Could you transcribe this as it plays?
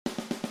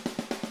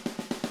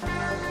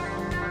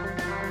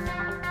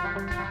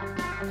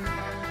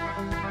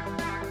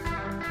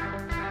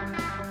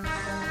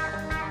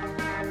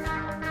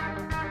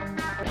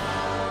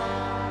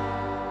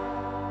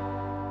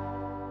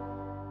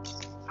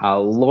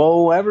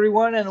Hello,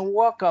 everyone, and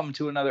welcome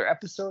to another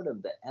episode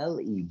of the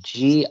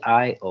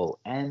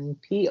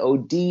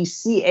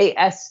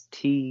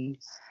LEGIONPODCAST.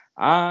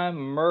 I'm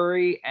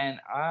Murray, and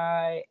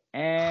I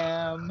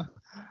am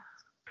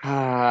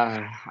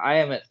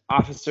an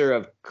officer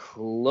of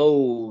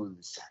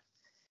clothes,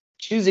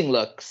 choosing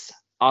looks,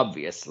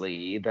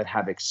 obviously, that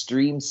have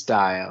extreme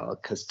style,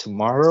 because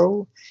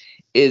tomorrow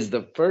is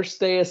the first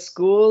day of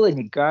school and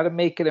you got to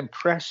make an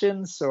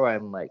impression. So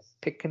I'm like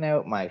picking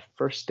out my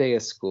first day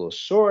of school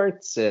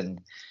shorts, and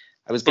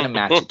I was going to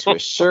match it to a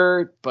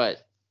shirt,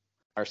 but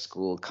our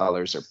school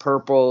colors are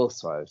purple.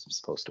 So I was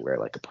supposed to wear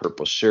like a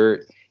purple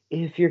shirt.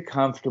 If you're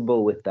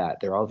comfortable with that,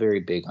 they're all very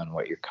big on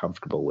what you're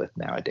comfortable with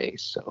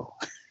nowadays. So,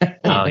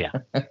 oh yeah.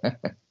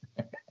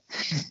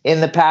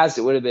 In the past,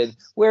 it would have been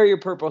wear your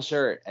purple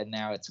shirt. And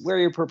now it's wear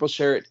your purple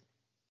shirt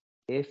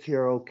if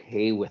you're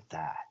okay with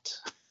that.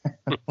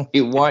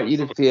 We want you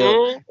to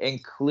feel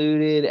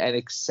included and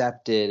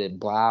accepted and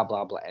blah,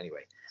 blah, blah.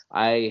 Anyway,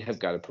 I have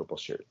got a purple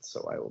shirt,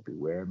 so I will be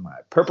wearing my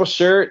purple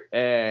shirt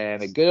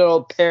and a good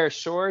old pair of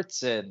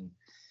shorts, and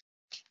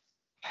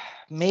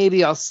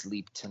maybe I'll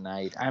sleep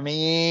tonight. I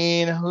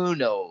mean, who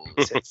knows?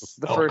 It's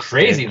the first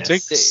craziness.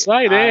 It's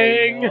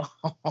exciting.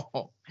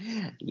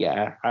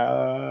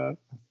 Yeah,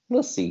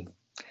 we'll see.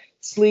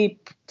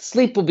 Sleep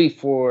will be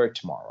for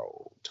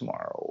tomorrow.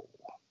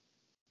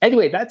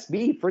 Anyway, that's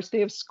me. First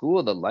day of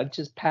school. The lunch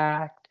is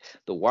packed.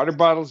 The water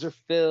bottles are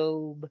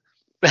filled.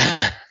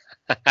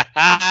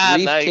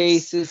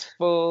 Briefcase is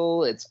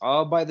full. It's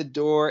all by the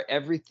door.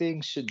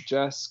 Everything should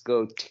just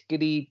go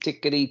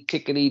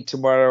tickety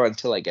tomorrow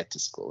until I get to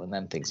school, and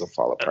then things will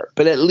fall apart.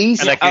 But at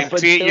least up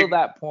until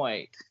that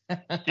point,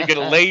 you're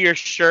gonna lay your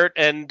shirt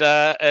and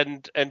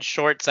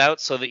shorts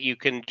out so that you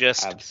can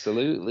just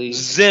absolutely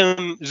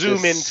zoom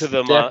into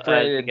them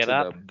as you get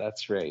up.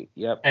 That's right.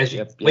 Yep. As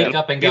you wake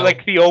up and go. Be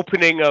like the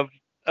opening of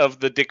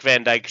the Dick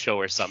Van Dyke Show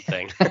or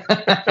something.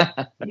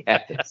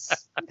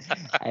 Yes.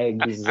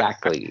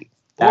 Exactly.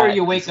 Or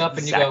you wake up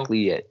and you go,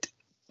 it.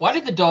 Why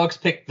did the dogs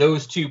pick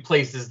those two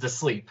places to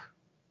sleep?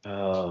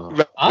 Oh,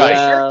 on the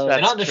shirt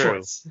and on the true.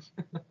 shorts.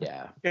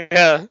 Yeah,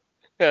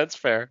 that's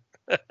fair.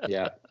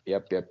 Yep.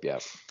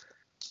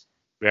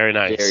 Very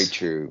nice. Very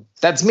true.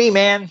 That's me,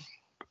 man.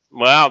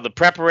 Well, the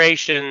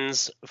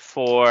preparations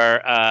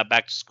for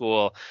back to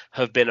school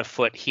have been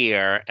afoot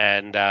here,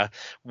 and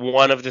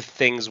one of the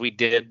things we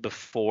did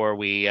before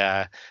we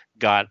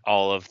got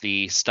all of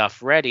the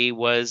stuff ready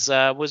was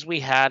we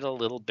had a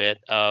little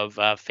bit of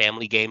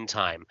family game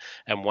time,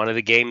 and one of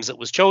the games that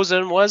was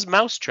chosen was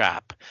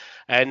Mousetrap,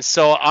 and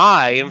so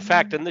I, in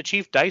fact, am the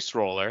chief dice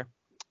roller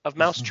of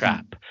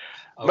Mousetrap.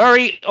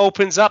 Murray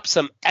opens up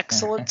some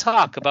excellent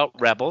talk about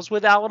Rebels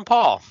with Alan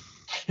Paul.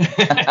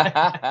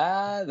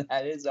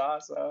 That is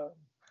awesome.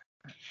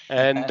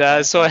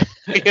 And so,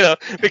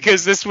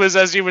 because this was,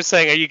 as you were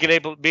saying, are you going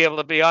to be able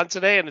to be on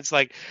today? And it's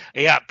like,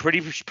 yeah,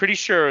 pretty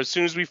sure as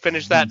soon as we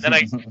finish that. And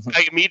then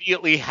I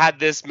immediately had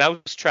this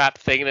Mousetrap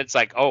thing, and it's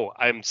like, oh,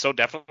 I'm so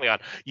definitely on.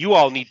 You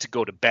all need to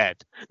go to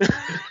bed.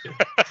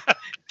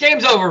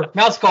 Game's over.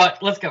 Mouse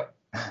caught. Let's go.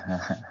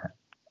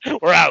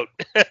 We're out.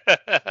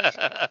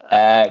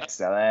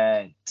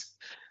 Excellent.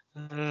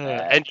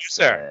 And you,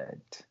 sir?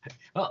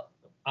 Well,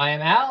 I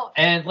am Al,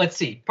 and let's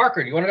see.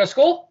 Parker, do you want to go to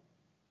school,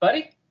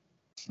 buddy?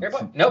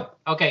 Everybody? Nope.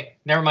 Okay,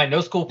 never mind.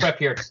 No school prep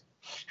here.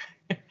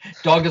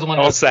 Dog doesn't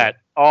want to.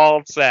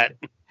 All set.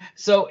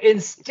 So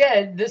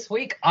instead, this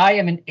week I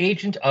am an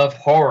agent of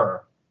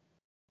horror,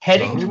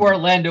 heading to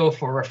Orlando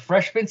for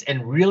refreshments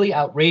and really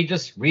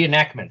outrageous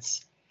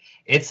reenactments.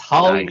 It's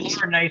Halloween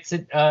Horror Nights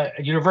at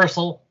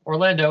Universal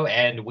Orlando,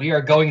 and we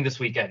are going this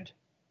weekend.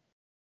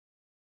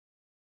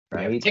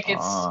 Right. We have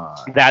tickets.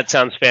 That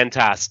sounds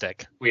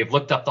fantastic. We have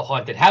looked up the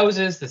haunted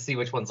houses to see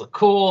which ones look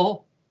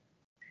cool,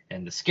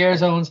 and the scare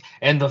zones,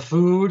 and the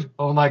food.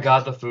 Oh my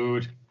God, the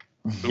food!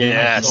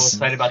 Yes. I'm so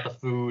excited about the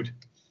food.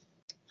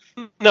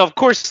 No, of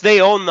course they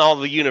own all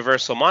the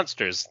Universal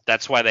monsters.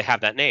 That's why they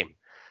have that name.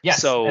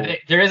 Yes. So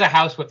there is a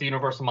house with the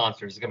Universal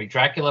monsters. It's gonna be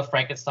Dracula,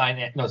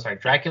 Frankenstein.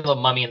 Dracula,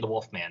 Mummy, and the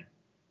Wolfman.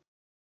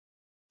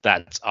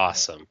 That's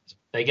awesome.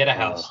 They get a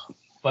house,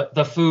 but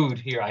the food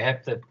here. I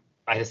had to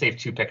save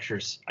 2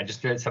 pictures. I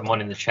just did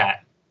someone in the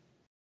chat.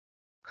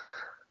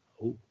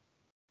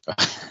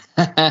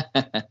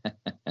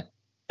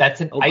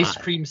 That's an ice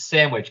cream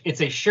sandwich. It's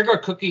a sugar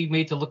cookie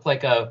made to look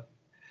like a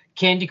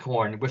candy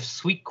corn with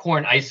sweet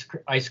corn ice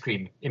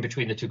cream in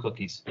between the 2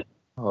 cookies.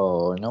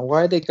 Oh, no,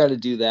 why they got to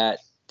do that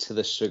to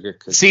the sugar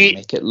cookie? See,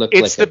 make it look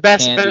it's like the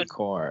best candy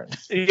corn.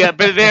 Yeah,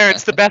 but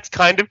it's the best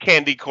kind of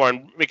candy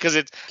corn because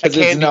it's a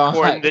candy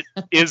corn that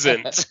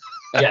isn't.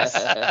 Yes.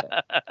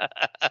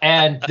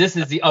 And this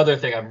is the other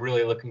thing I'm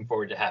really looking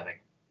forward to having.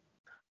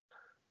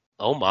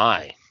 Oh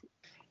my.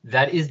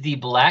 That is the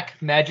Black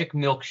Magic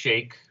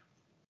Milkshake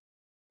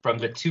from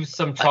the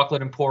Toothsome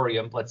Chocolate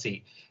Emporium. Let's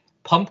see.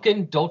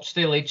 Pumpkin dulce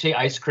de leche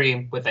ice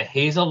cream with a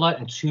hazelnut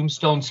and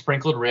tombstone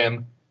sprinkled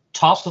rim,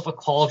 topped with a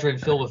cauldron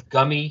filled with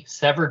gummy,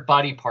 severed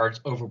body parts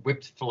over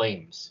whipped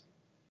flames.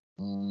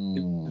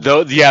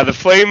 Though, yeah, the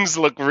flames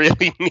look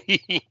really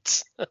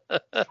neat.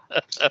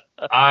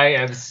 I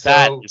am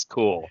That so. is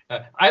cool.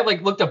 I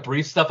like looked up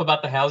brief stuff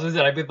about the houses,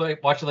 and I've been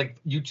like watching like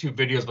YouTube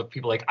videos with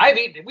people like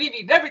we've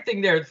eaten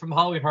everything there from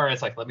Halloween Horror.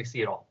 It's like, let me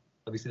see it all.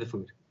 Let me see the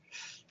food.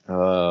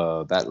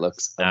 Oh, that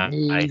looks Nice.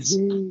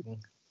 amazing.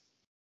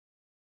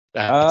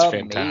 That's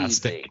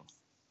fantastic.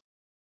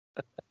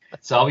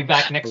 So I'll be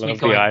back next Love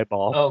week. the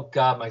eyeball. Oh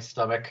God, my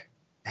stomach.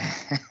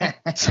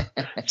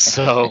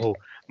 So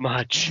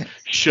much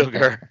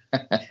sugar.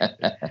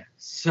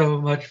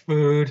 So much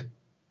food.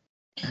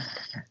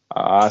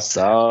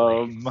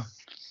 Awesome.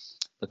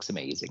 Looks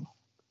amazing.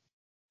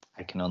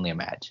 I can only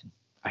imagine.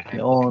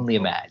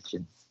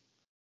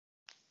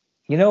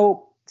 You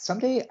know,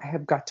 someday I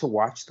have got to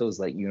watch those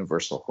like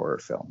Universal horror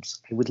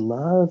films. I would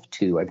love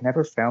to. I've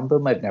never found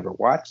them. I've never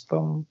watched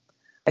them.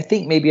 I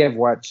think maybe I've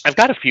watched I've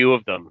got a few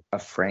of them. a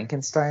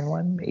Frankenstein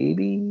one,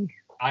 maybe.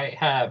 I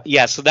have.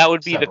 Yeah, so that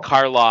would be Several. the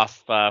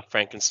Karloff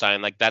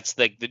Frankenstein. Like that's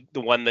the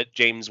one that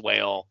James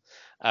Whale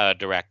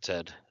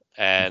directed,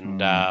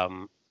 and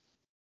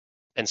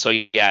so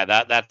yeah,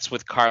 that's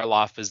with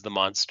Karloff as the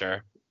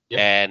monster, Yep.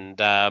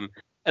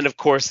 and of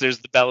course there's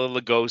the Bela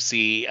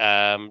Lugosi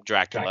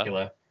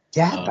Dracula.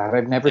 Yeah, that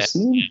I've never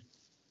seen.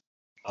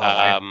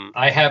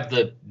 I have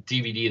the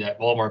DVD that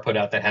Walmart put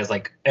out that has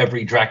like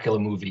every Dracula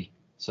movie.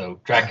 So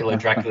Dracula,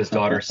 Dracula's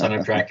Daughter, Son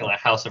of Dracula,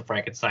 House of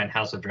Frankenstein,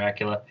 House of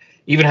Dracula.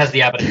 Even has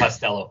the Abbott and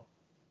Costello.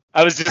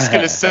 I was just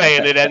gonna say,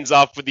 and it ends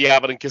off with the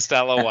Abbott and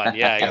Costello one.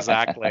 Yeah,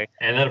 exactly.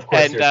 And then of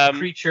course there's the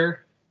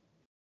Creature,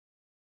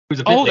 who's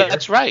a bit later,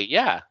 that's right.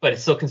 Yeah. but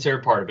it's still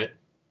considered part of it.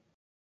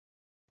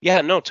 Yeah,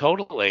 no,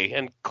 totally.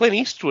 And Clint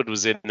Eastwood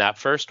was in that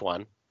first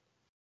one.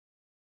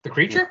 The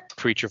Creature?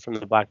 Creature from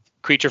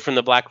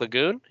the Black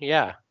Lagoon.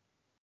 Yeah.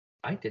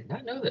 I did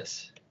not know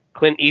this.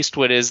 Clint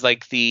Eastwood is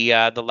like the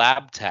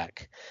lab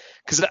tech,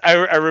 because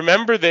I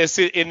remember this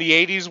in the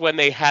 80s when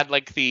they had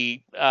like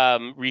the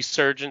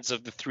resurgence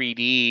of the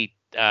 3D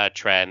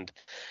trend,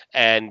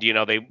 and you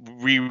know they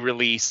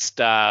re-released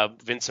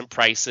Vincent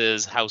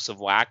Price's House of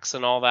Wax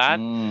and all that.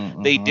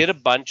 They did a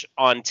bunch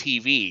on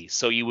TV,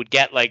 so you would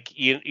get like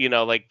you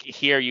know like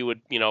here you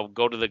would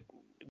go to the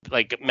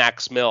like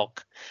Max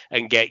Milk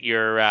and get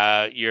your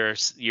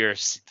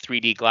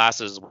 3D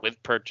glasses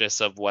with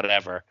purchase of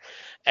whatever.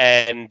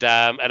 And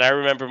I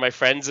remember my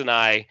friends and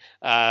I,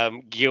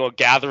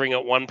 gathering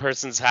at one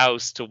person's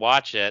house to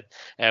watch it,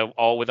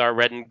 all with our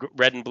red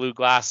and blue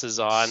glasses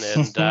on.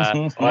 And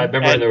I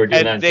remember they were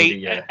doing that on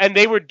TV, yeah. And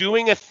they were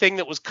doing a thing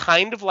that was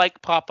kind of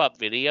like pop-up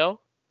video.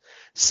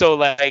 So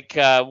like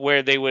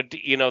where they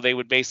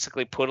would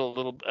basically put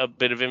a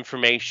bit of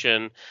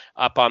information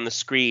up on the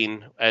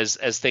screen as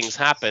things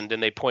happened,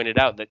 and they pointed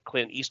out that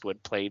Clint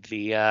Eastwood played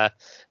the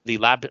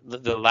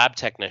lab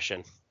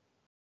technician.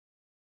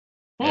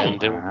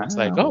 And it was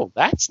like, oh,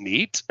 that's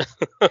neat.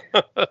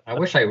 I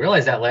wish I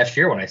realized that last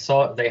year when I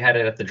saw they had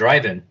it at the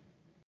drive-in.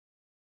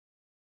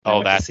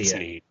 Oh, that's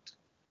neat.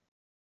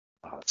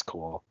 Oh, that's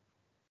cool.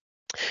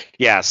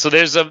 Yeah, so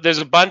there's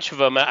a bunch of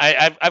them.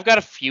 I've got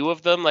a few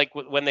of them, like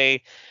when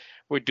they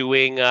were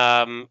doing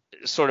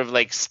sort of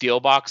like steel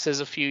boxes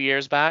a few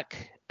years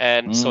back,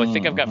 and so I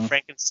think I've got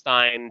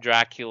Frankenstein,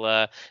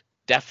 Dracula,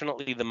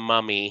 definitely the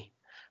Mummy.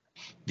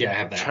 Yeah, I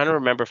have that. I'm trying to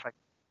remember if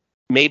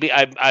maybe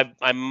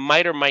I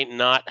might or might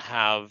not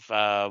have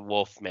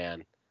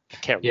Wolfman. I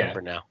can't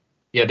remember now.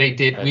 Yeah, they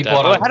did. We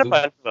bought on. I had a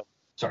bunch of them.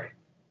 Sorry,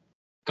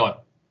 go on.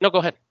 No, go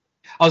ahead.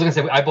 I was gonna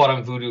say I bought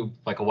on Vudu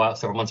like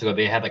several months ago.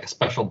 They had like a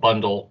special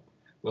bundle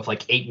with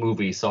like 8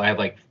 movies. So I have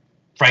like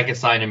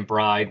Frankenstein and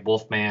Bride,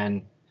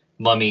 Wolfman,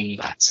 Mummy,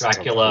 Dracula,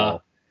 so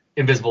cool.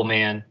 Invisible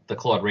Man, the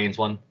Claude Rains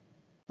one.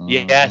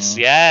 Yes.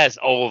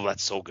 Oh,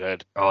 that's so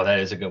good. Oh, that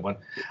is a good one.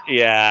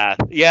 Yeah.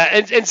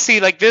 And see,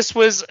 like this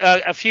was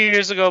a few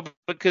years ago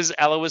because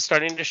Ella was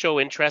starting to show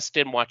interest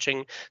in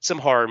watching some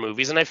horror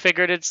movies, and I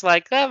figured it's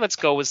like, let's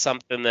go with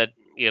something that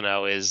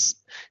is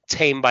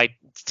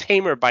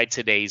tamer by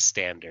today's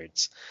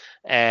standards.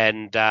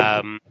 And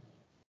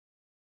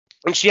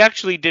she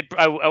actually did.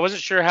 I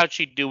wasn't sure how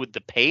she'd do with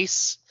the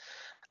pace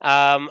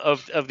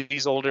of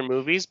these older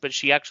movies, but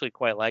she actually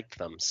quite liked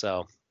them.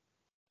 So.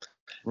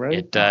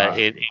 Right.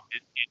 It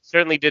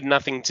certainly did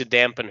nothing to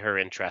dampen her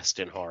interest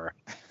in horror.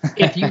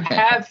 If you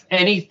have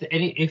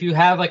if you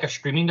have like a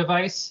streaming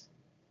device,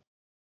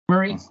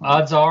 Murray,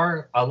 odds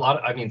are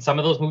some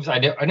of those movies, I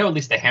know at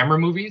least the Hammer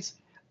movies,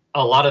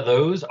 a lot of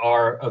those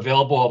are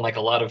available on like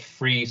a lot of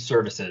free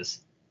services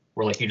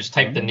where like you just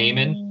type the name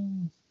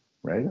in.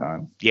 Right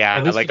on.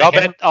 Yeah, like I'll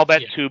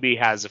bet Tubi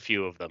has a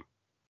few of them.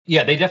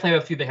 Yeah, they definitely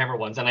have a few of the Hammer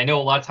ones, and I know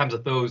a lot of times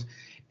with those,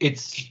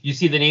 you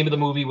see the name of the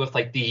movie with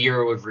like the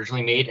year it was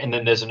originally made, and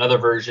then there's another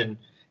version.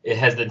 It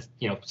has the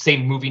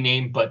same movie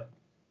name but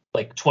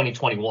like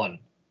 2021,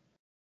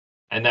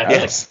 and that's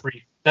like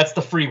free. That's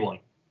the free one.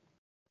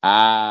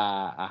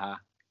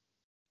 Gotcha.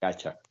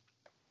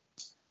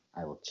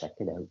 I will check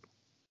it out.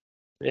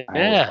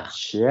 Yeah,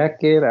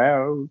 check it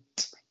out.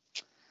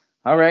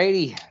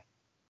 Alrighty.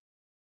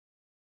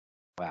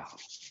 Wow.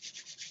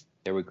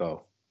 There we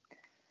go.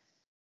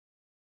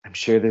 I'm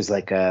sure there's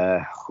like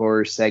a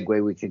horror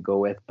segue we could go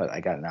with, but I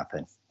got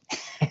nothing.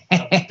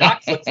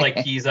 Doc looks like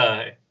he's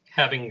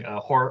having a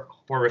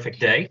horrific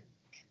day.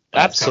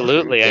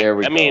 Absolutely. There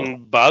we I go.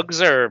 mean,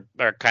 bugs are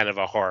kind of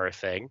a horror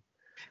thing.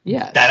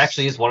 Yeah, That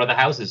actually is one of the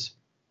houses.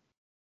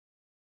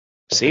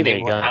 See, there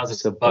you go.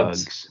 Houses of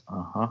bugs.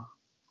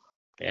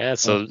 Yeah,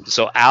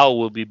 so Al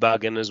will be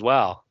bugging as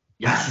well.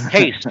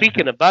 Hey,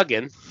 speaking of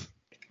bugging,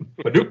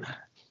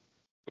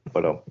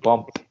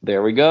 Bump.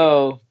 There we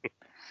go.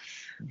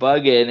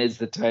 Buggin' is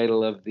the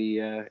title of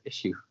the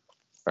issue,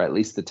 or at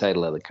least the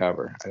title of the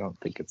cover. I don't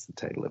think it's the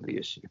title of the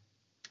issue.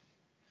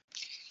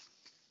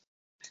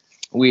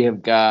 We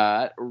have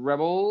got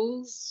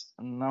Rebels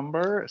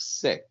number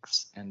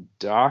 6, and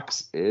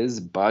Docs is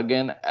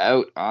bugging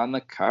out on the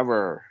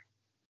cover.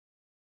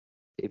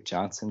 Dave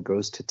Johnson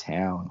goes to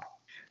town.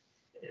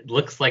 It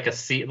looks like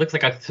It looks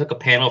like I took a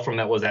panel from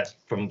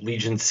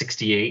Legion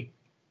 68.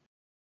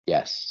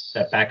 Yes.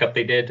 That backup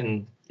they did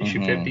in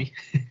issue 50.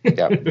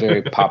 Yeah,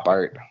 very pop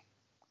art.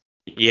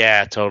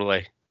 yeah,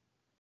 totally.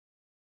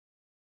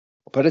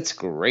 But it's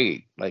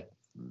great. Like,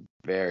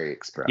 very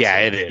expressive. Yeah,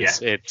 it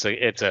is. Yeah.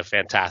 It's a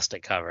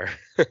fantastic cover.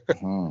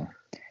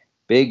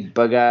 Big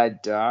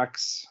bug-eyed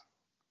Docs.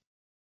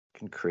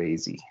 Looking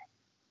crazy.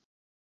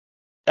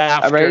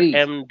 After Alrighty.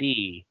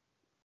 MD.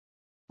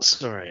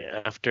 Sorry,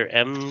 after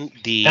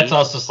MD. That's what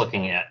I was just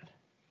looking at.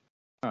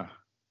 Huh.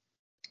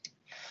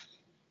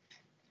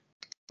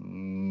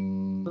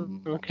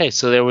 Okay,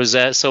 so there was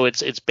so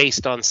it's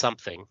based on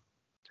something,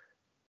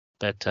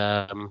 but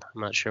I'm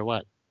not sure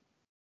what.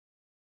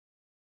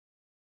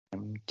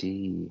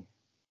 MD.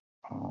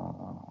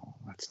 Oh,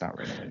 that's not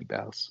ringing any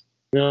bells.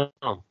 No,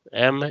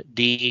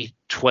 MD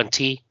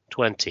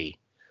 2020.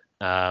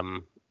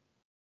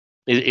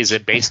 Is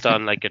it based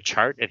on like a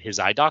chart at his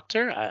eye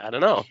doctor? I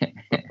don't know.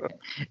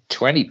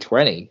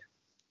 2020.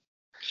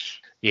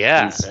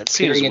 Yeah, He's that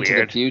seems peering into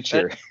weird. the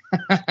future.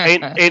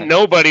 Ain't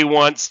nobody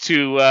wants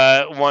to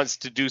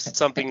do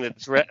something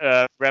that's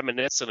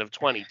reminiscent of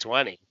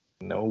 2020.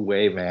 No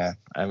way, man.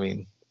 I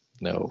mean,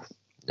 no,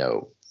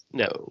 sir.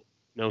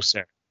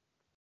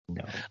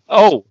 no.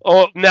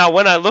 Oh, now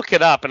when I look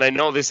it up, and I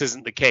know this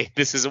isn't the case,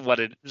 this isn't what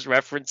it is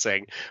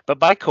referencing, but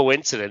by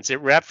coincidence, it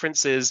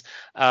references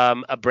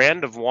a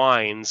brand of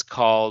wines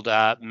called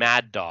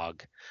Mad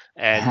Dog,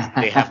 and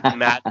they have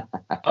Mad.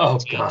 Oh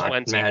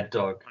God, Mad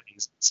Dog.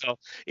 So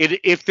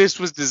if this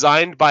was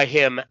designed by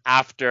him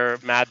after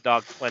Mad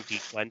Dog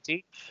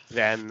 2020,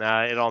 then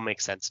it all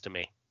makes sense to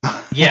me.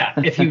 Yeah,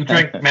 if you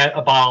drank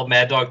a bottle of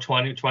Mad Dog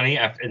 2020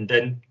 and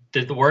then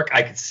did the work,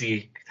 I could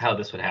see how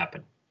this would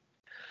happen.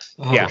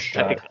 Oh, yeah,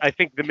 God. I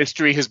think the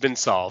mystery has been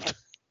solved.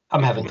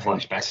 I'm having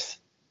flashbacks.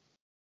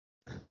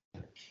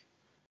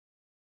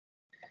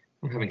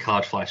 I'm having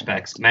college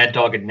flashbacks. Mad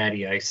Dog and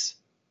Natty Ice.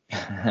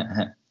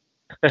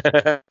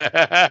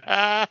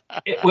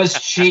 It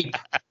was cheap.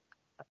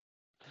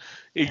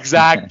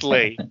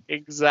 Exactly.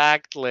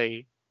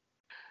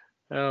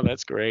 Oh,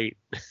 that's great.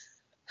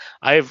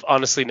 I've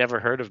honestly never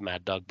heard of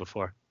Mad Dog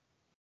before.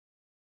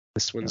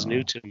 This one's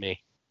new to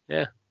me.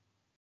 Yeah.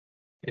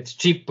 It's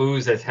cheap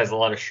booze that has a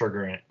lot of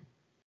sugar in it.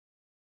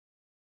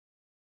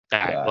 All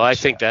right, well, I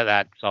think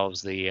that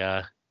solves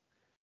the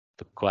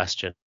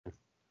question.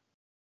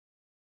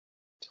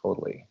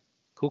 Totally.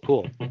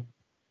 Cool.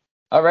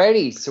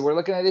 Alrighty, so we're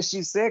looking at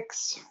issue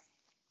 6.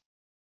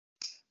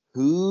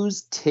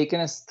 Who's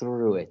taking us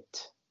through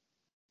it?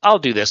 I'll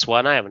do this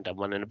one. I haven't done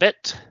one in a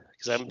bit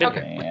because I haven't been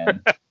here.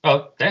 Man.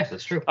 Oh,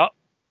 that's true. Oh,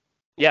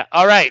 yeah.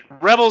 All right.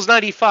 Rebels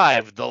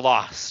 95, The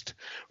Lost.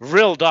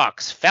 Vril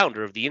Dox,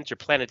 founder of the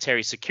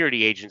Interplanetary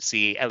Security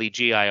Agency,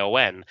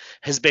 LEGION,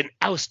 has been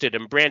ousted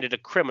and branded a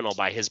criminal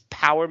by his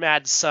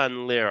power-mad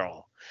son,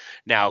 Lyral.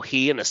 Now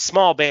he and a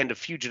small band of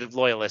fugitive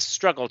loyalists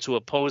struggle to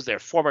oppose their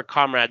former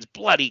comrade's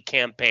bloody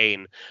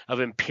campaign of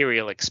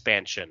imperial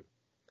expansion.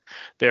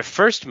 Their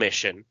first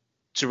mission,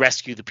 to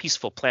rescue the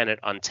peaceful planet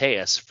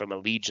Antaeus from a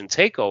Legion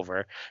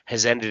takeover,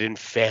 has ended in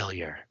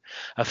failure.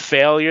 A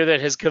failure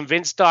that has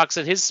convinced Dox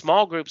that his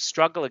small group's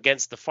struggle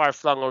against the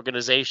far-flung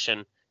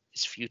organization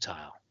is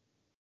futile.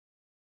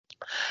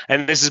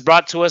 And this is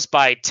brought to us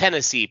by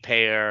Tennessee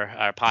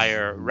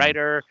Pyre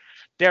writer,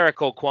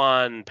 Derek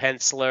O'Quan,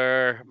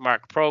 penciler,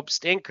 Mark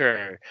Probst,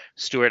 inker,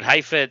 Stuart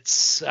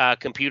Heifetz,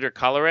 computer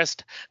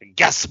colorist,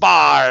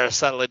 Gaspar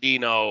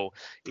Saladino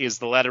is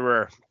the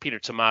letterer, Peter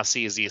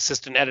Tomasi is the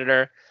assistant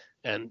editor,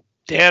 and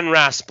Dan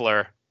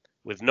Raspler,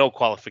 with no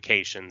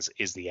qualifications,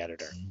 is the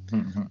editor.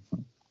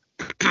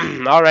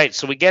 All right,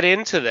 so we get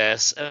into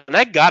this, and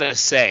I gotta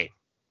say,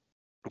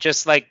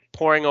 just like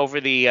poring over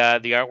the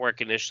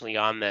artwork initially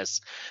on this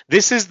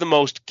is the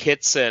most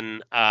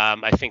Kitson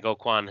I think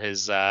O'Quan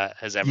has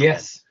ever been.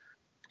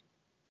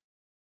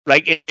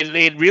 Like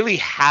it really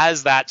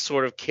has that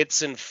sort of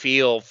Kitson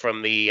feel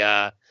from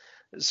the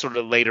sort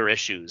of later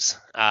issues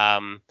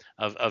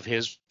of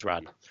his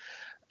run,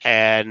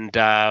 and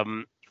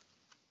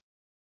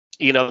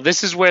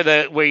this is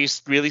where you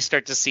really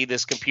start to see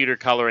this computer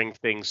coloring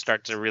thing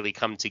start to really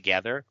come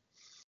together.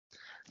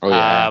 Oh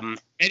yeah.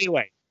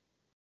 Anyway.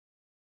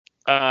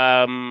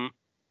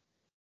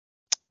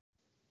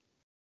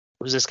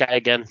 Who's this guy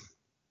again?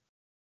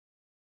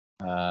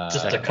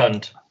 Just a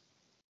cunt.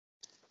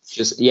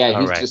 He's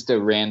right. just a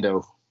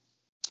rando.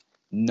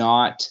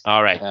 Not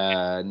All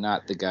right.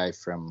 Not the guy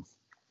from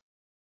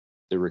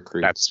the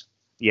recruits.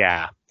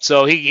 Yeah.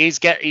 So he's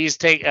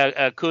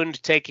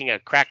Kund taking a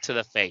crack to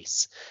the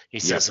face. He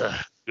says,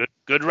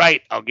 good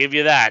right, I'll give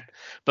you that.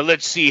 But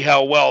let's see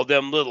how well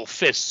them little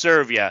fists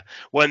serve you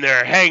when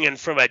they're hanging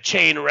from a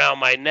chain around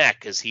my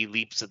neck. As he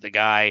leaps at the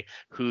guy,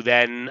 who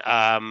then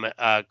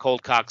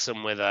cold cocks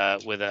him with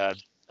a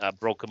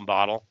broken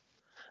bottle.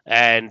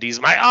 And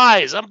he's, my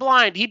eyes, I'm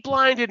blind. He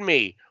blinded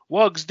me.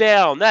 Wugs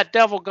down. That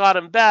devil got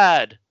him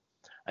bad.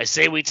 I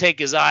say we take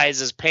his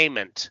eyes as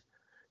payment.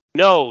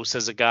 No,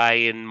 says a guy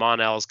in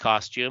Mon-El's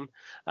costume.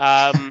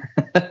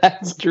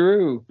 That's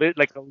true.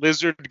 Like a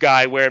lizard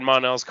guy wearing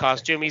Mon-El's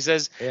costume. He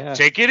says,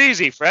 take it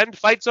easy, friend.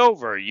 Fight's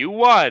over. You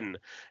won.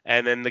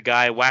 And then the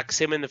guy whacks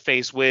him in the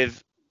face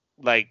with,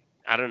 like,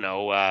 I don't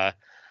know, a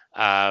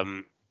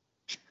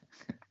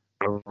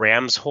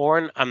ram's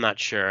horn? I'm not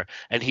sure.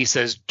 And he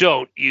says,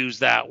 don't use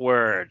that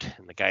word.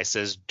 And the guy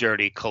says,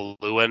 dirty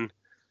Kaluan.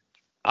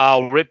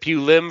 I'll rip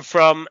you limb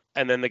from.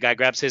 And then the guy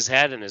grabs his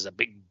head and there's a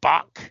big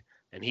bok.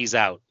 And he's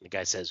out. The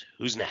guy says,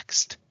 who's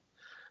next?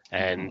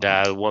 And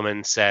the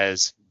woman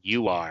says,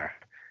 you are,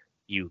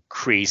 you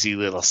crazy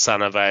little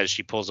son of a.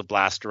 She pulls a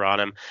blaster on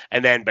him.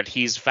 And then, but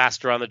he's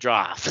faster on the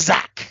draw.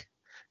 Fazak!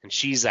 And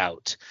she's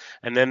out.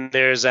 And then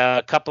there's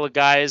a couple of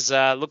guys,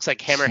 looks like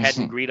Hammerhead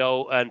and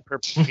Greedo and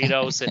Purple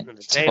Greedo sitting at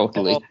the table.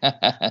 Totally.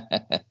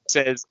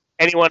 Says,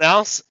 anyone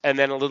else? And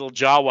then a little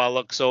Jawa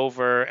looks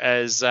over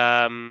as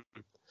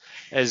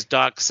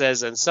Doc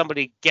says, and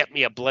somebody get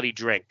me a bloody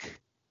drink.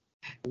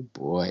 Oh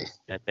boy.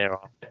 And they're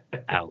all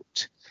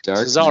out. Dark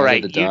Says, all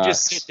right, Night of the you Docks.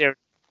 just sit there.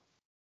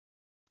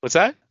 What's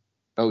that?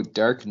 Oh,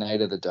 Dark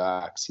Night of the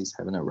Docks. He's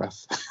having a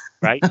rough,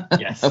 Right?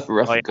 Yes.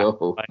 rough Oh, yeah.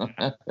 go.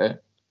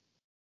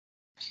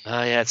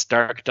 Oh yeah, it's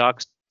Dark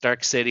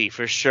Dark City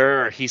for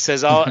sure. He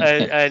says,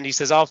 and he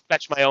says, I'll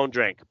fetch my own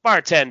drink,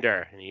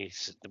 bartender. And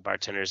the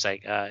bartender's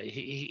like,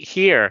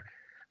 here,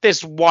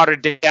 this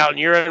watered down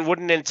urine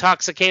wouldn't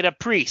intoxicate a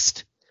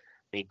priest.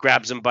 And he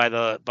grabs him by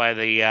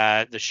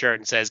the shirt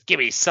and says, give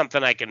me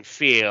something I can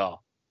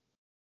feel.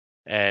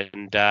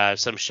 And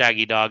some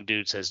shaggy dog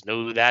dude says,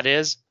 know who that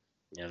is?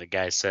 The other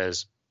guy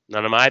says,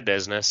 none of my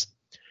business.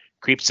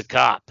 Creep's a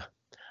cop.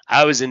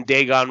 I was in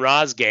Dagon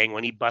Ra's gang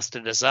when he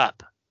busted us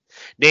up.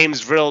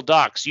 Name's Vril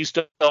Dox, used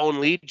to own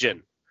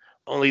Legion.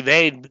 Only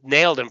they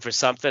nailed him for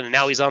something, and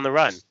now he's on the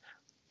run.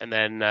 And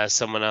then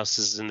someone else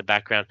is in the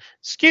background.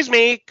 Excuse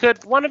me,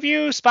 could one of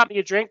you spot me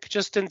a drink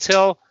just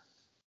until...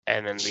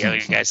 And then the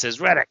other guy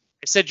says, Reddick,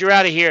 I said you're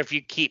out of here if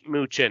you keep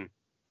mooching.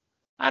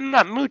 I'm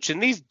not mooching.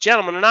 These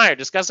gentlemen and I are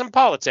discussing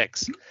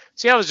politics.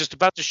 See, I was just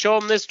about to show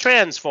them this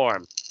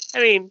transform. I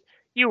mean,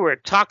 you were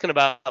talking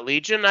about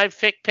Legion. I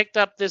picked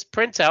up this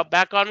printout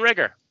back on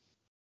Rigger.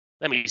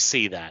 Let me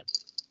see that.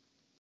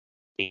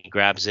 He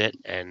grabs it,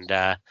 and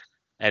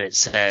it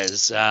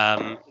says,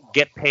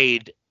 get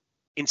paid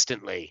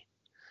instantly.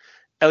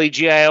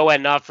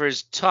 LEGION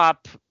offers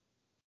top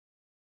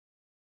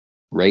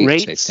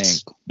rates, I think.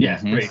 Yeah,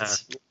 Mhm.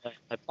 rates.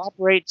 Top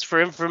rates for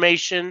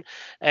information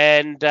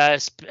and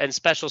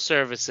special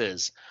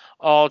services.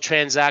 All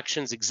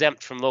transactions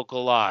exempt from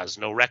local laws.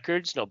 No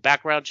records, no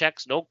background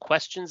checks, no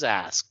questions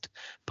asked.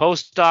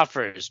 Post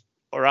offers,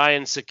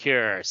 Orion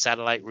Secure,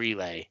 satellite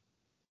relay.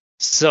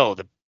 So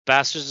the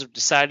bastards have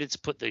decided to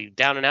put the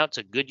down and out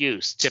to good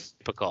use.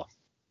 Typical.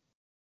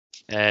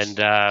 And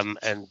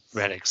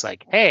Reddick's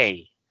like,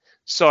 hey,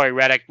 sorry,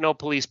 Reddick, no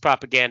police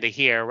propaganda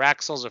here.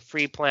 Raxel's a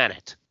free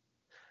planet.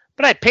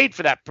 But I paid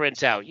for that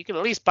printout. You can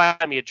at least buy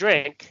me a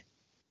drink.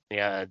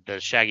 Yeah, the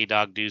shaggy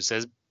dog dude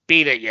says,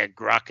 beat it, you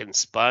grokking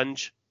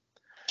sponge.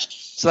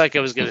 It's like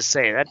I was going to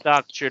say, that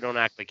doc sure don't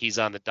act like he's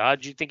on the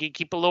dodge. You'd think he'd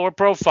keep a lower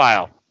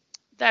profile.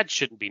 That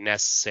shouldn't be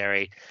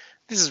necessary.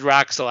 This is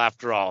Raxel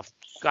after all.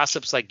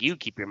 Gossips like you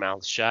keep your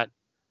mouth shut.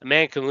 A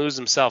man can lose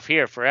himself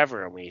here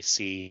forever. And we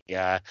see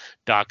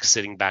Doc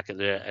sitting back at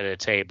a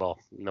table.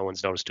 No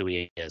one's noticed who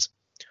he is.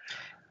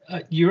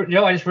 I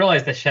just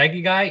realized the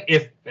Shaggy guy.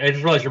 I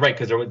just realized you're right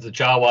because there was the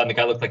Jawa and the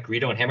guy looked like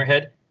Greedo and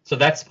Hammerhead. So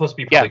that's supposed to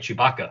be probably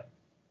Chewbacca.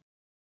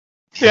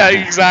 Yeah,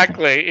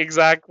 exactly.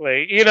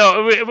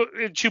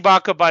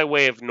 Chewbacca by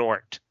way of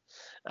Nort.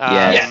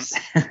 Yes.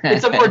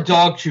 It's a more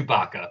dog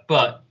Chewbacca,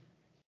 but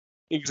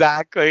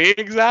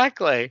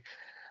Exactly.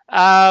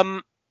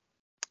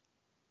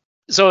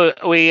 So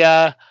we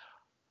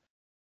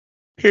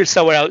here's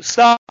someone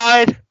outside.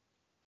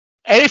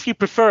 And if you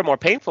prefer a more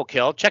painful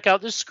kill, check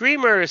out the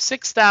Screamer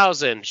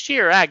 6000,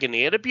 sheer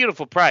agony at a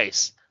beautiful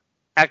price.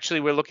 Actually,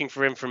 we're looking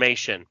for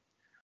information,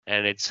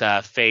 and it's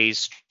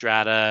Phase,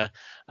 Strata,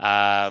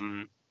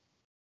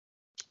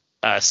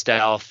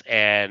 Stealth,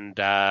 and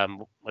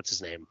what's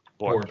his name?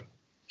 Orb.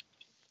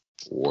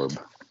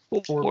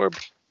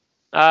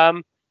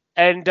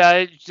 And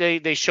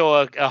they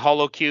show a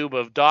holo cube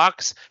of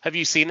Docs. Have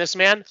you seen this,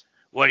 man?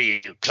 What are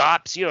you,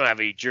 cops? You don't have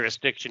any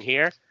jurisdiction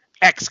here.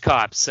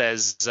 Ex-cop,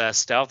 says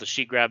Stealth as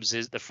she grabs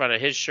the front of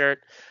his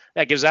shirt.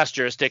 That gives us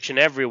jurisdiction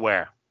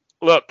everywhere.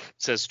 Look,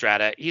 says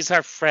Strata, he's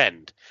our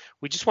friend.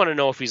 We just want to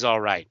know if he's all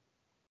right.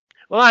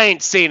 Well, I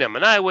ain't seen him,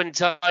 and I wouldn't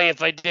tell you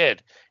if I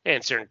did.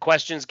 Answering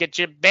questions get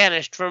you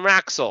banished from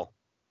Raxel.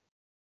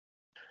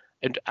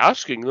 And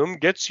asking them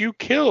gets you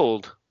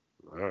killed.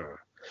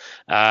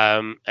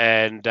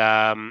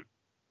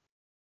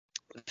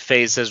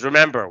 FaZe says,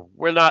 remember,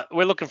 we're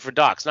looking for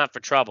Docs, not for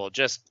trouble.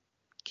 Just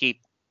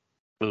keep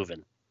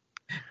moving.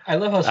 I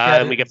love how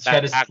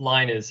Stratus'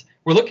 line is,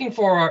 we're looking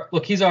for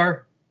he's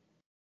our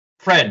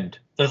friend.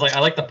 There's I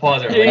like the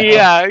pause there.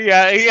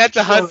 Yeah, he had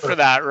to hunt for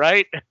that,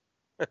 right?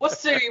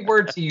 What's the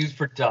word to use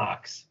for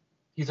Docs?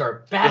 He's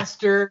our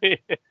bastard.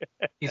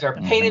 He's our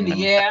pain in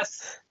the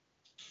ass.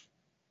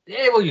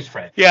 Yeah, we'll use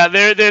friend. Yeah,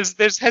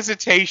 there's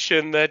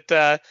hesitation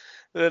that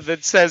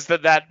says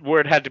that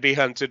word had to be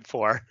hunted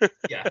for.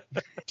 Yeah.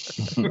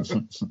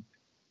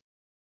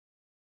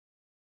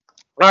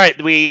 All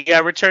right, we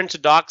return to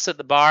Docs at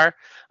the bar,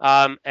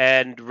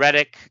 and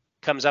Reddick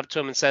comes up to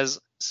him and says,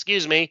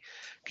 "Excuse me,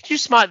 could you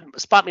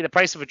spot me the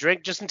price of a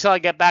drink just until I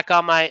get back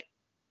on my?"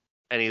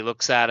 And he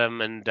looks at him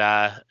and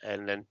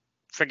then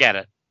forget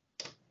it.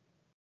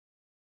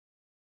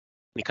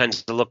 He kind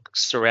of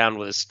looks around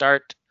with a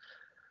start,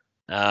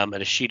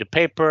 at a sheet of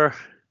paper,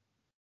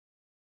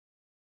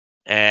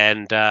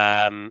 and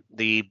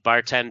the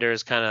bartender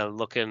is kind of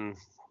looking,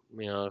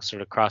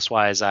 sort of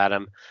crosswise at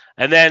him,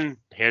 and then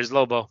here's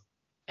Lobo.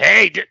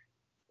 Hey,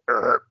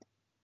 hey,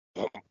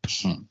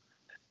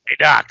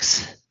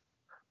 Docs.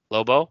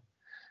 Lobo,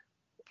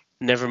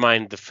 never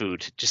mind the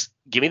food. Just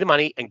give me the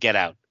money and get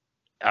out.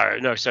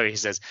 No, sorry, he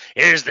says,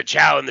 here's the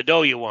chow and the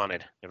dough you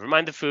wanted. Never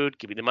mind the food.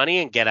 Give me the money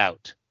and get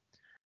out.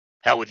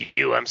 Hell with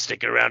you, I'm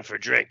sticking around for a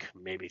drink.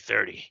 Maybe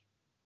 30.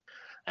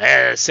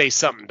 Say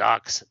something,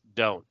 Docs.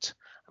 Don't.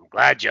 I'm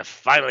glad you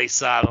finally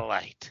saw the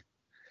light.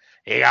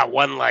 You got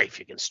one life.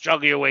 You can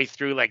struggle your way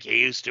through like you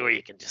used to, or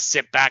you can just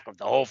sit back with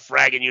the whole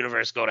fragging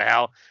universe go to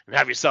hell and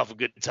have yourself a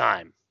good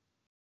time.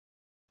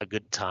 A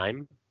good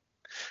time?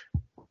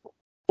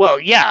 Well,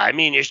 yeah, I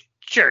mean, you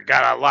sure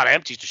got a lot of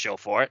empties to show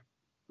for it.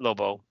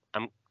 Lobo,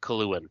 I'm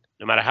Kaluan.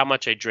 No matter how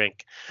much I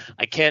drink,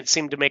 I can't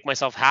seem to make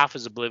myself half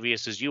as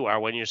oblivious as you are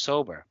when you're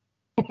sober.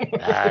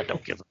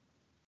 Don't give up.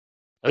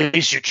 At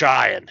least you're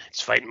trying. It's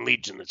fighting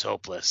Legion that's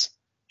hopeless.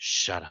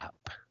 Shut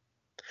up.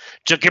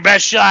 Took your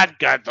best shot.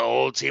 Got the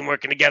whole team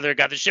working together.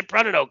 Got the ship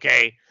running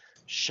okay.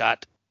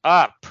 Shut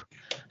up.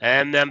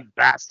 And them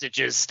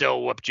bastages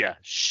still whooped you.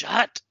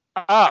 Shut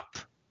up.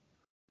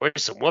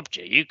 Where's some whooped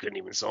you? You couldn't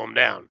even slow them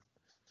down.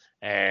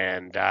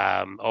 And,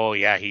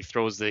 he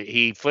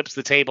flips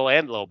the table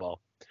and Lobo.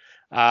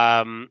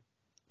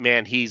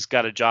 Man, he's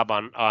got a job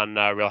on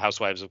Real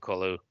Housewives of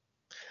Kolu.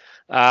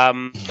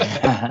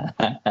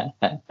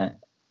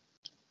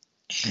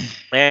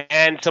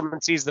 And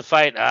someone sees the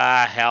fight.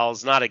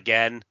 Hell's not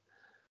again.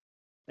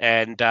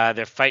 And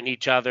they're fighting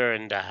each other,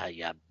 and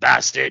yeah,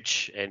 bastard.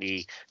 And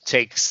he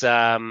takes,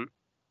 I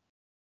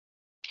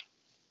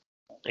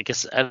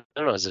guess, I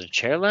don't know, is it a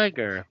chair leg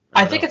or?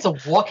 I think it's a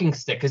walking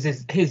stick because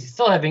he's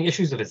still having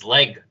issues with his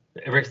leg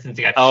ever since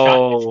he got shot.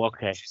 Oh,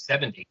 okay.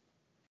 70.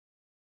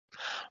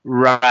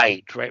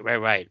 Right.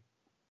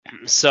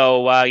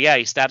 So,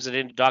 he stabs it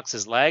into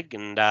Doc's leg,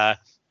 and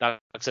Doc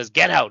says,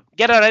 Get out.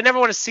 I never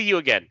want to see you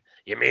again.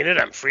 You mean it?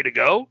 I'm free to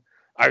go?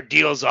 Our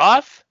deal's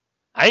off?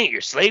 I ain't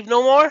your slave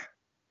no more?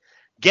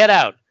 Get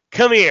out.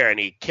 Come here. And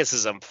he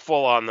kisses him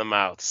full on the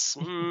mouth.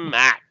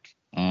 Smack.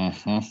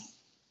 Mm-hmm.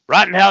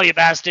 Rotten hell, you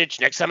bastard.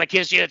 Next time I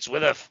kiss you, it's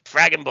with a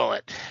fragging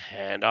bullet.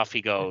 And off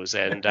he goes.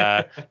 And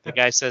the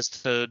guy says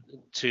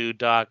to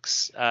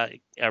Doc's,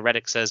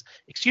 Reddick says,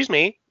 Excuse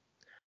me.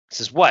 He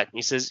says, what? And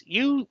he says,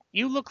 you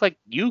look like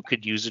you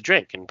could use a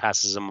drink, and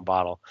passes him a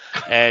bottle.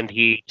 And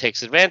he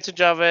takes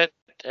advantage of it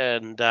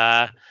and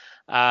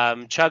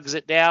chugs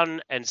it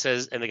down and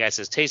the guy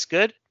says, tastes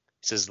good?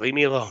 He says, leave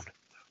me alone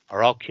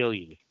or I'll kill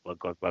you. Glug,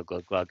 glug, glug,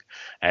 glug, glug.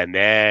 And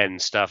then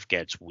stuff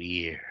gets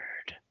weird.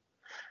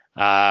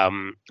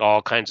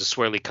 All kinds of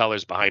swirly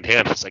colors behind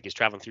him. It's like he's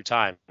traveling through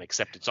time,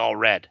 except it's all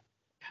red.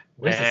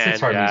 Where's the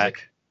sitar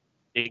music?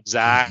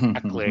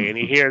 Exactly. And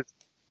he hears,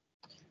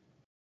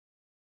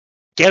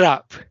 get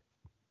up,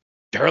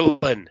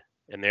 Durlin.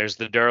 And there's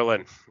the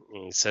Durlin.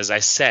 And he says, I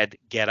said,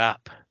 get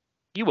up.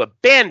 You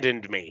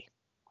abandoned me.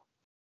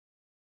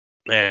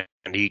 And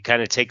he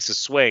kind of takes a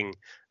swing,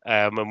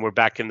 and we're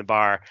back in the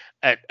bar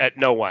at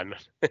no one.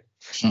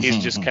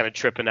 He's just kind of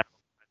tripping out.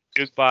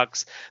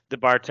 Jukebox. The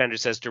bartender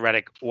says to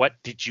Reddick, what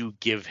did you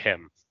give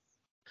him?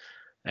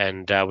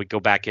 And we go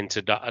back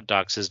into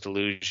Doc's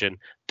delusion.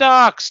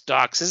 Docs,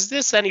 is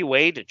this any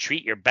way to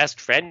treat your best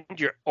friend,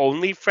 your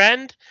only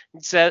friend?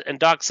 And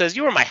Doc says,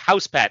 you were my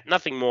house pet,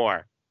 nothing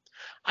more.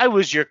 I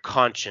was your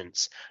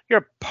conscience,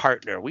 your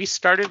partner. We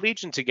started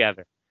Legion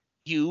together.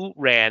 You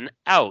ran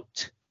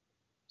out.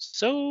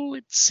 So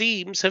it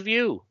seems have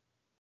you.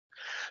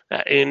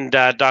 And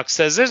Doc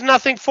says, there's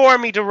nothing for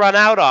me to run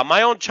out on.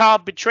 My own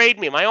child betrayed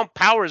me. My own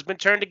power has been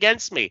turned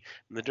against me.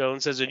 And the drone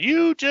says, and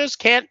you just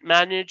can't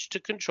manage to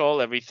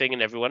control everything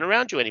and everyone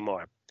around you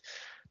anymore.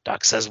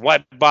 Doc says,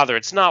 why bother?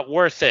 It's not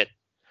worth it.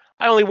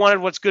 I only wanted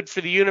what's good for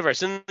the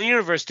universe, and the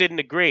universe didn't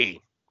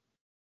agree.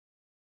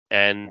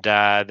 And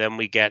then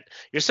we get,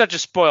 you're such a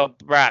spoiled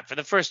brat. For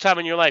the first time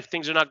in your life,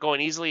 things are not going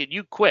easily, and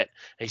you quit.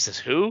 And he says,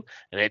 who?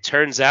 And it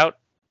turns out,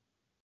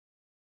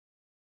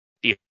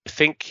 you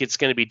think it's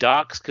going to be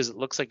Doc's because it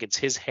looks like it's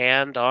his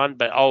hand on,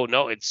 but oh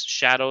no, it's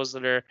shadows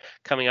that are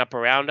coming up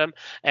around him.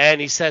 And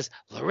he says,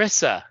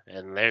 Larissa.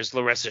 And there's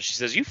Larissa. She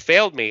says, you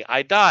failed me.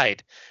 I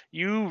died.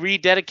 You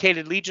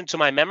rededicated Legion to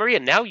my memory,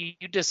 and now you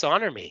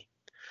dishonor me.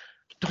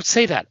 Don't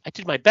say that. I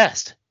did my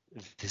best.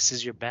 This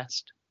is your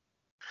best?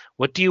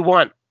 What do you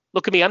want?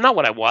 Look at me. I'm not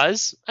what I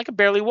was. I can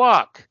barely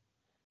walk.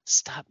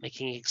 Stop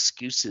making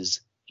excuses.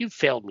 You've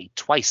failed me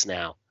twice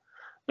now.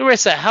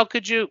 Larissa, how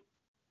could you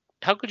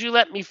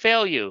let me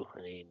fail you?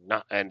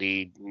 And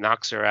he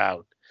knocks her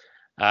out.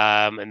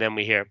 And then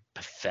we hear,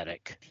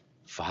 pathetic.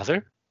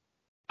 Father?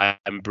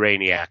 I'm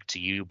Brainiac to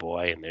you,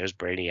 boy. And there's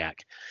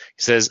Brainiac.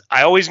 He says,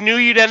 I always knew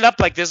you'd end up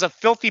like this, a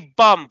filthy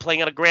bum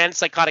playing on a grand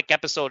psychotic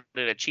episode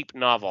in a cheap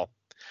novel.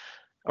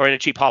 Or in a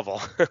cheap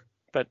hovel.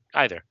 But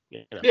either.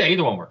 You know. Yeah,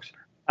 either one works.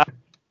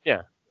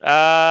 Yeah.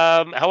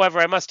 However,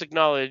 I must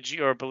acknowledge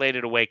your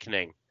belated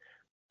awakening.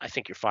 I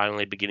think you're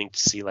finally beginning to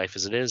see life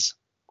as it is.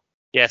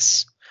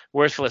 Yes.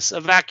 Worthless.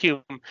 A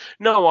vacuum.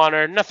 No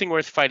honor. Nothing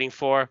worth fighting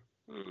for.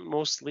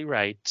 Mostly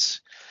right.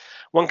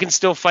 One can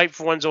still fight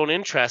for one's own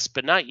interests,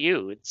 but not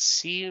you. It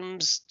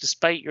seems,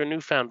 despite your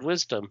newfound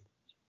wisdom,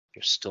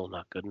 you're still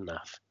not good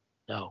enough.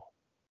 No.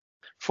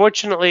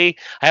 Fortunately,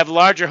 I have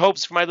larger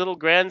hopes for my little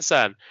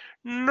grandson.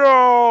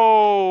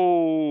 No!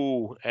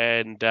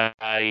 And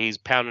he's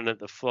pounding at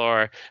the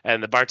floor,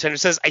 and the bartender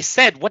says, I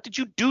said, what did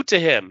you do to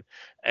him?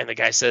 And the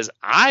guy says,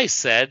 I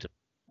said,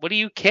 what do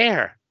you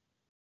care?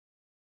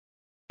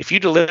 If you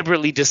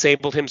deliberately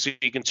disabled him so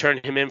you can turn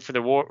him in for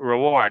the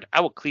reward,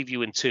 I will cleave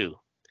you in two.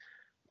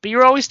 But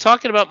you're always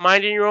talking about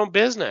minding your own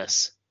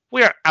business.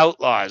 We are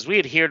outlaws. We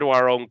adhere to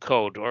our own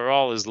code, or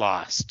all is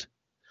lost.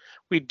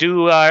 We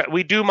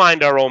do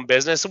mind our own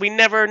business, and we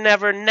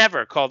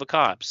never call the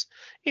cops.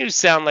 You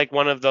sound like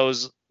one of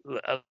those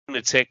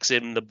lunatics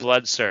in the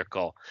blood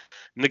circle.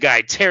 And the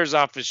guy tears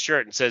off his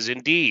shirt and says,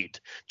 indeed,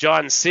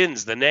 John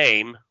Sin's the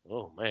name.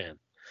 Oh, man.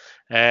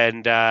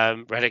 And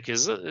Reddick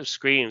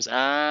screams,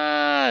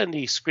 and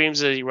he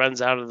screams as he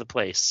runs out of the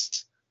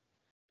place.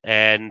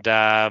 And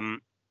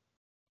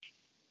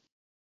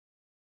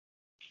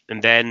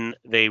then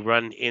they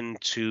run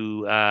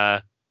into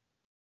what?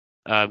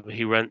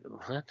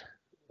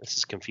 This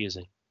is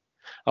confusing.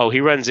 Oh, he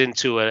runs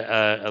into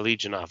a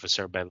Legion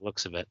officer by the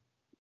looks of it.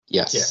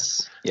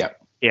 Yes. Yep.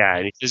 Yeah,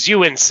 and he says,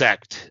 you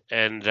insect.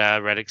 And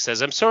Reddick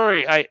says, I'm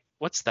sorry,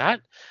 what's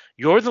that?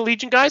 You're the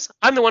Legion guys?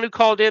 I'm the one who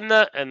called in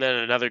And then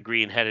another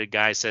green-headed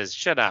guy says,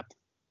 shut up.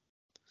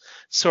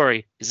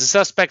 Sorry, is the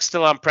suspect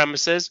still on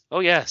premises? Oh,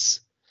 yes.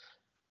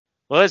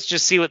 Well, let's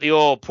just see what the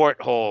old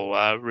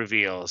porthole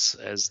reveals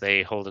as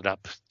they hold it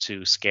up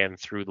to scan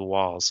through the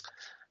walls.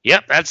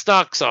 Yep, that's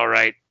Doc's all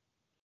right.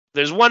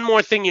 There's one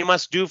more thing you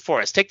must do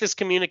for us. Take this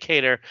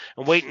communicator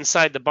and wait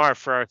inside the bar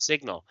for our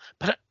signal.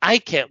 But I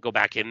can't go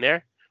back in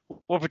there.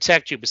 We'll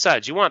protect you.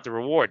 Besides, you want the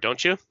reward,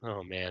 don't you?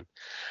 Oh, man.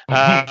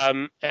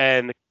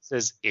 And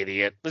says,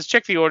 idiot. Let's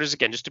check the orders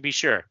again just to be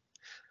sure.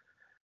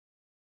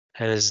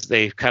 As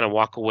they kind of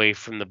walk away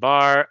from the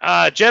bar.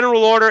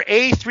 General Order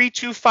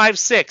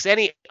A3256.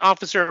 Any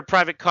officer or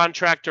private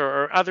contractor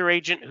or other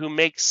agent who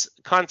makes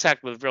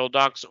contact with Vril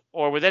Dox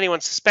or with anyone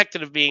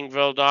suspected of being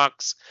Vril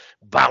Dox,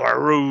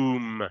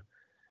 Balaroom,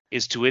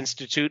 is to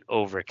institute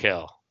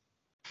overkill.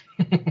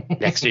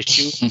 Next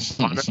issue.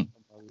 Honor.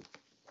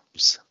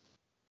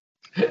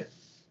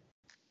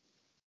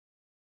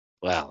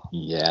 Well.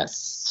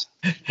 Yes.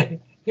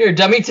 Here,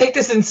 dummy, take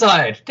this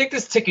inside. Take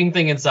this ticking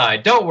thing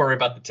inside. Don't worry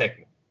about the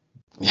ticking.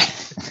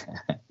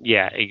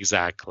 Yeah,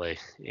 exactly.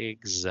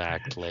 Take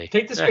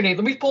this grenade.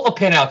 Let me pull the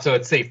pin out so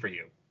it's safe for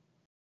you.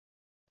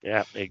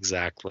 Yeah,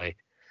 exactly.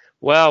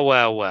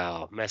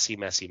 Well. Messy.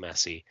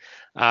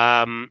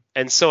 And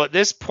so at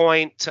this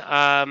point,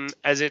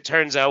 as it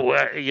turns out,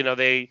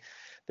 there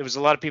was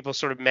a lot of people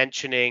sort of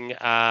mentioning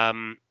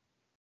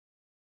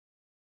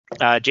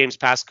James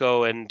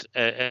Pascoe and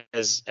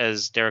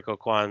as Derek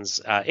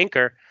O'Quan's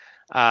inker,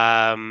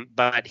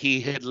 but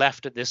he had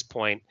left at this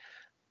point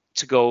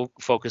to go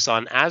focus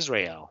on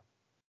Azrael,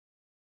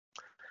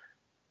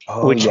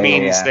 which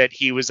means that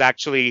he was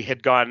actually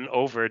had gone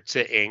over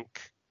to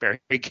ink Barry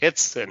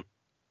Kitson,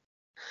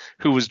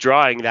 who was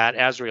drawing that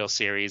Azrael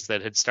series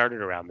that had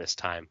started around this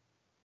time.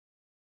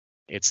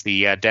 It's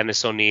the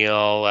Dennis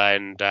O'Neil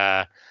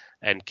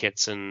and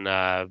Kitson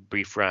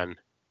brief run.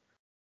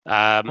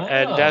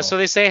 And so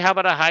they say, how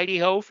about a Heidi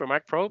Ho for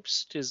Mark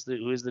Probst,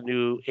 who is the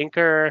new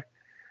inker.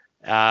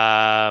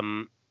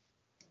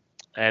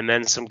 And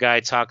then some guy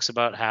talks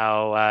about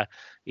how,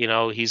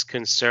 he's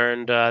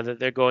concerned that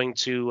they're going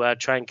to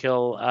try and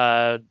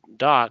kill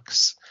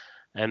Dox.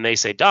 And they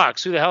say,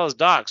 Dox? Who the hell is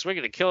Dox? We're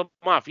going to kill him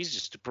off. He's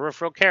just a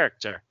peripheral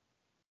character.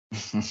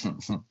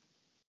 And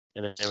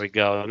then there we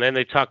go. And then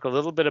they talk a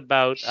little bit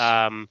about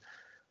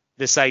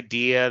this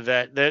idea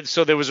that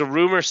so there was a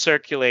rumor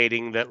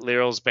circulating that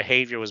Lyril's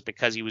behavior was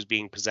because he was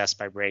being possessed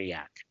by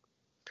Brainiac.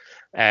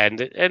 And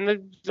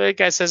the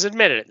guy says,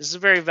 admit it. This is a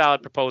very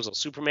valid proposal.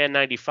 Superman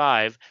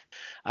 95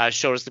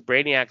 showed us that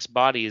Brainiac's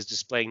body is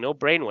displaying no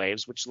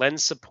brainwaves, which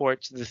lends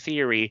support to the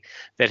theory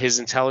that his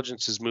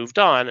intelligence has moved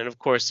on. And of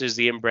course, there's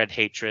the inbred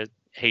hatred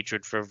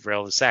for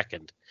Vril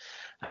II.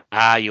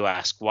 You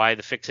ask, why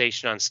the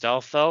fixation on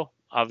stealth, though?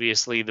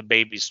 Obviously, the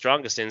baby's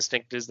strongest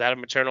instinct is that of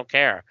maternal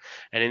care,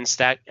 an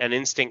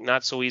instinct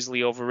not so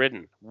easily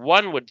overridden.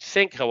 One would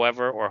think,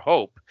 however, or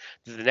hope,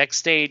 that the next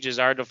stage is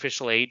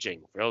artificial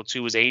aging. Vril II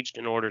was aged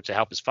in order to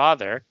help his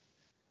father,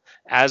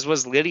 as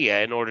was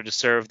Lydia in order to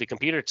serve the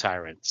computer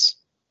tyrants.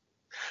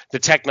 The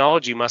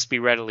technology must be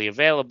readily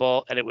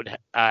available, and it would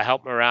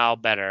help morale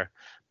better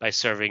by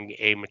serving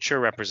a mature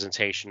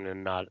representation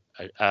and not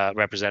a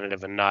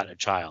representative and not a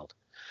child.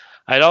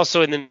 I'd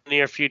also, in the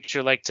near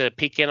future, like to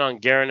peek in on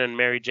Garen and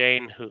Mary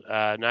Jane, who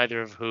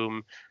neither of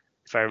whom,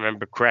 if I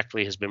remember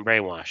correctly, has been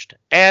brainwashed.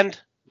 And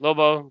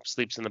Lobo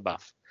sleeps in the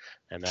buff.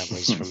 And that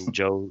was from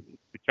Joe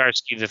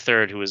Bucharski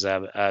III, who was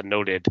a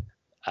noted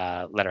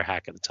letter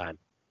hack at the time.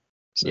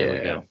 So there we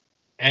go.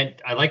 And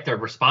I like their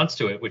response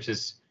to it, which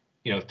is,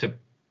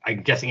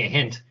 I'm guessing a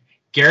hint.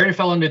 Garen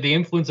fell under the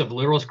influence of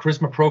Lyril's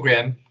charisma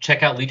program.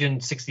 Check out Legion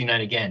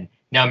 69 again.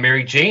 Now,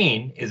 Mary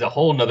Jane is a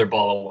whole nother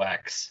ball of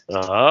wax.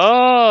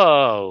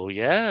 Oh,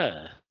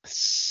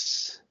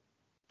 yes.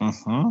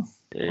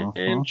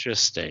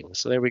 Interesting.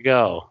 So there we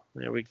go.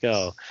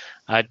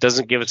 It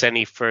doesn't give us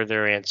any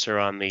further answer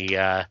on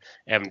the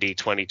MD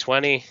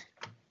 2020.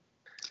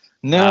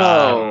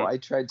 No, I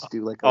tried to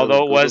do like a although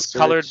it Google was search.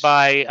 colored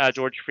by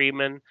George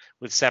Freeman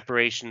with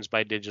separations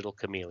by Digital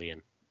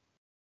Chameleon.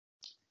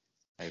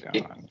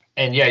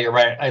 And yeah, you're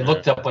right. I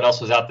looked up what else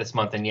was out this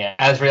month, and yeah,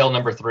 Azrael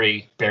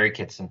 #3, Barry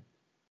Kitson.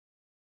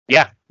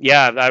 Yeah,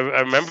 I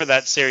remember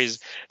that series.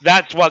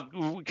 That's what,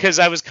 because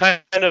I was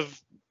kind of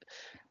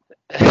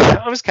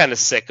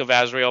sick of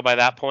Azrael by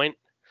that point.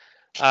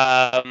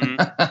 Yeah,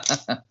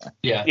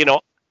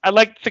 I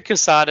liked the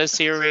Quesada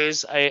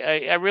series.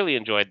 I really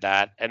enjoyed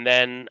that, and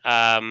then,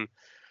 but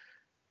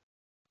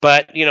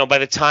by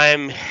the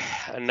time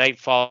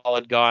Nightfall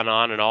had gone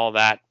on and all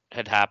that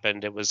had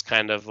happened, it was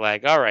kind of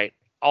like, all right,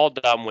 all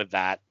done with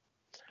that.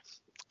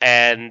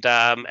 And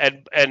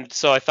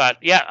so I thought,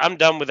 yeah, I'm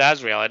done with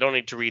Azrael. I don't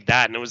need to read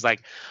that. And it was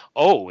like,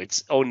 oh,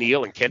 it's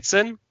O'Neill and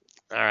Kitson?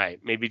 All right,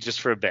 maybe just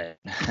for a bit.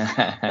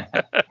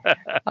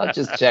 I'll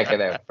just check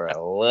it out for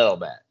a little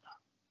bit.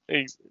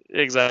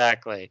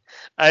 Exactly.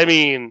 I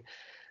mean,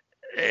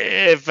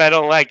 if I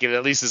don't like it,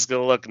 at least it's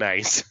going to look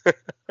nice.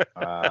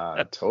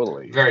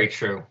 Totally. Very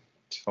true.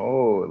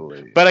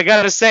 Totally. But I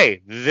got to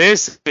say,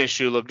 this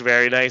issue looked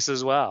very nice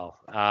as well.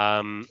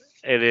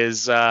 It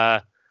is...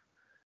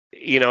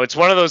 it's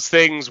one of those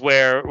things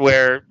where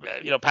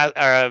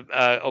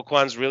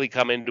Oquan's really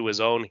come into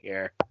his own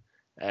here,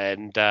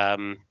 and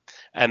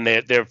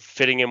they're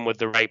fitting him with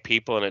the right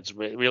people, and it's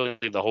really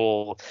the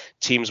whole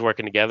team's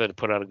working together to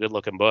put out a good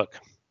looking book.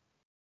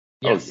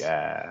 Yes. Oh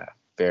yeah,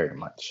 very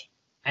much.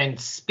 And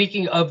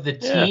speaking of the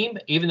team,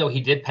 even though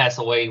he did pass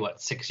away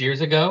 6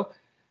 years ago,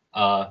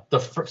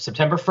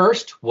 September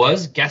 1st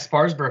was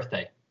Gaspar's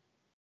birthday.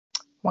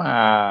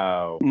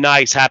 Wow.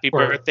 Nice, happy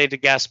birthday to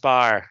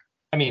Gaspar.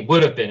 I mean,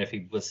 would have been if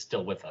he was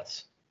still with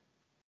us.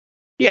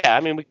 Yeah, I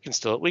mean, we can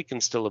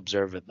still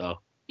observe it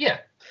though. Yeah.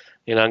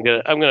 I'm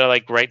gonna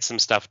like write some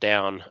stuff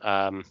down.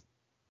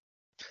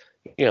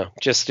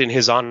 Just in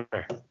his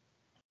honor.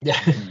 Yeah.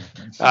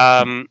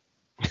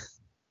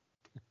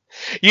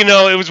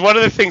 It was one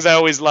of the things I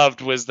always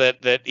loved was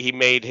that he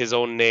made his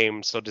own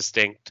name so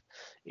distinct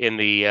in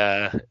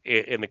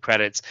the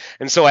credits,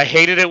 and so I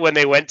hated it when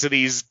they went to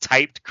these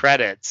typed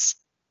credits.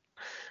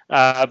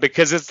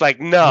 Because it's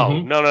like,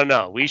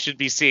 no, we should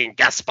be seeing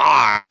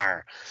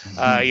Gaspar.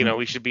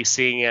 We should be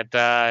seeing it,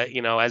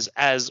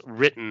 as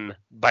written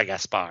by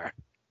Gaspar.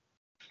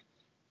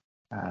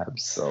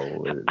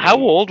 Absolutely. How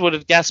old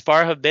would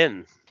Gaspar have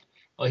been?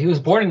 Well, he was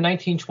born in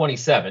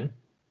 1927.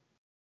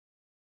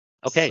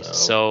 Okay,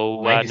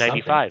 so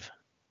 95.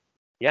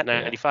 Yeah,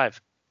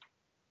 95.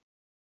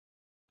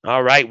 Yeah.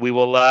 All right, we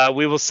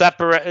will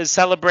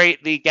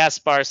celebrate the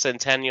Gaspar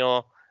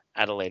centennial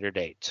at a later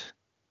date.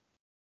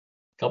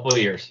 Couple of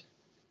years.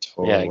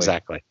 Totally. Yeah,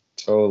 exactly.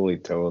 Totally.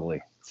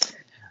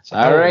 So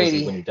all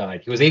right. When he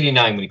died, he was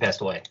 89 when he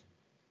passed away.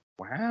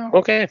 Wow.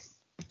 Okay.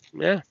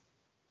 Yeah.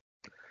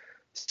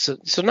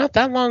 So not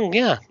that long.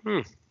 Yeah.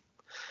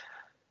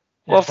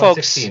 Well,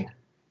 folks. 16.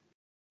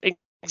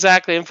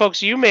 Exactly, and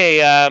folks, you may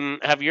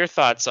have your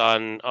thoughts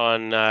on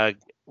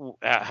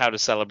how to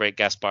celebrate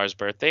Gaspar's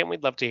birthday, and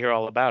we'd love to hear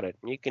all about it.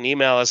 You can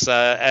email us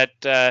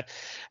at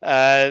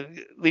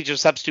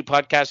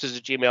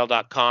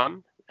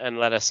legionofsubstitutepodcasters@gmail.com. and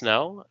let us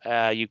know.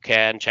 You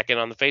can check in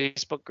on the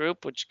Facebook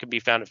group, which can be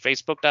found at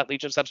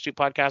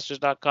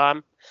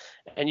facebook.legionofsubstitutepodcasters.com,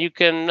 and you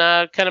can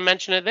kind of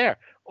mention it there.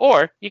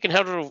 Or you can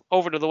head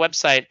over to the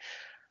website,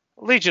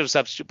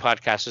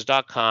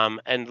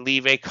 legionofsubstitutepodcasters.com, and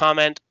leave a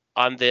comment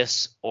on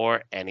this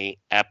or any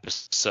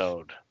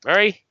episode.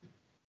 Murray?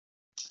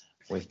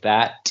 with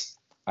that,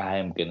 I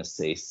am going to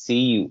say see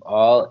you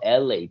all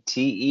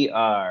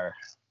later.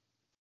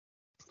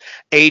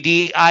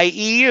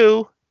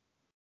 ADIEU.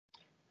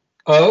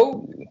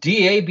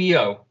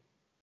 ODABO.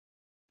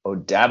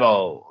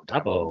 Odabo.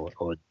 Dabo.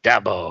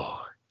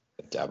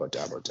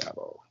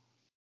 Dabo.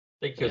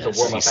 I think he was Yes, a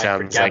warm-up he act for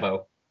sounds like-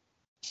 Dabo.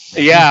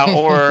 Yeah,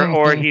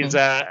 or he's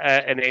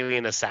an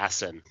alien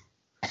assassin.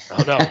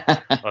 Oh no.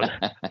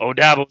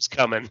 Dabo's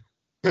coming.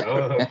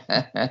 Oh,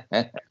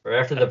 we're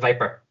after the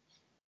Viper.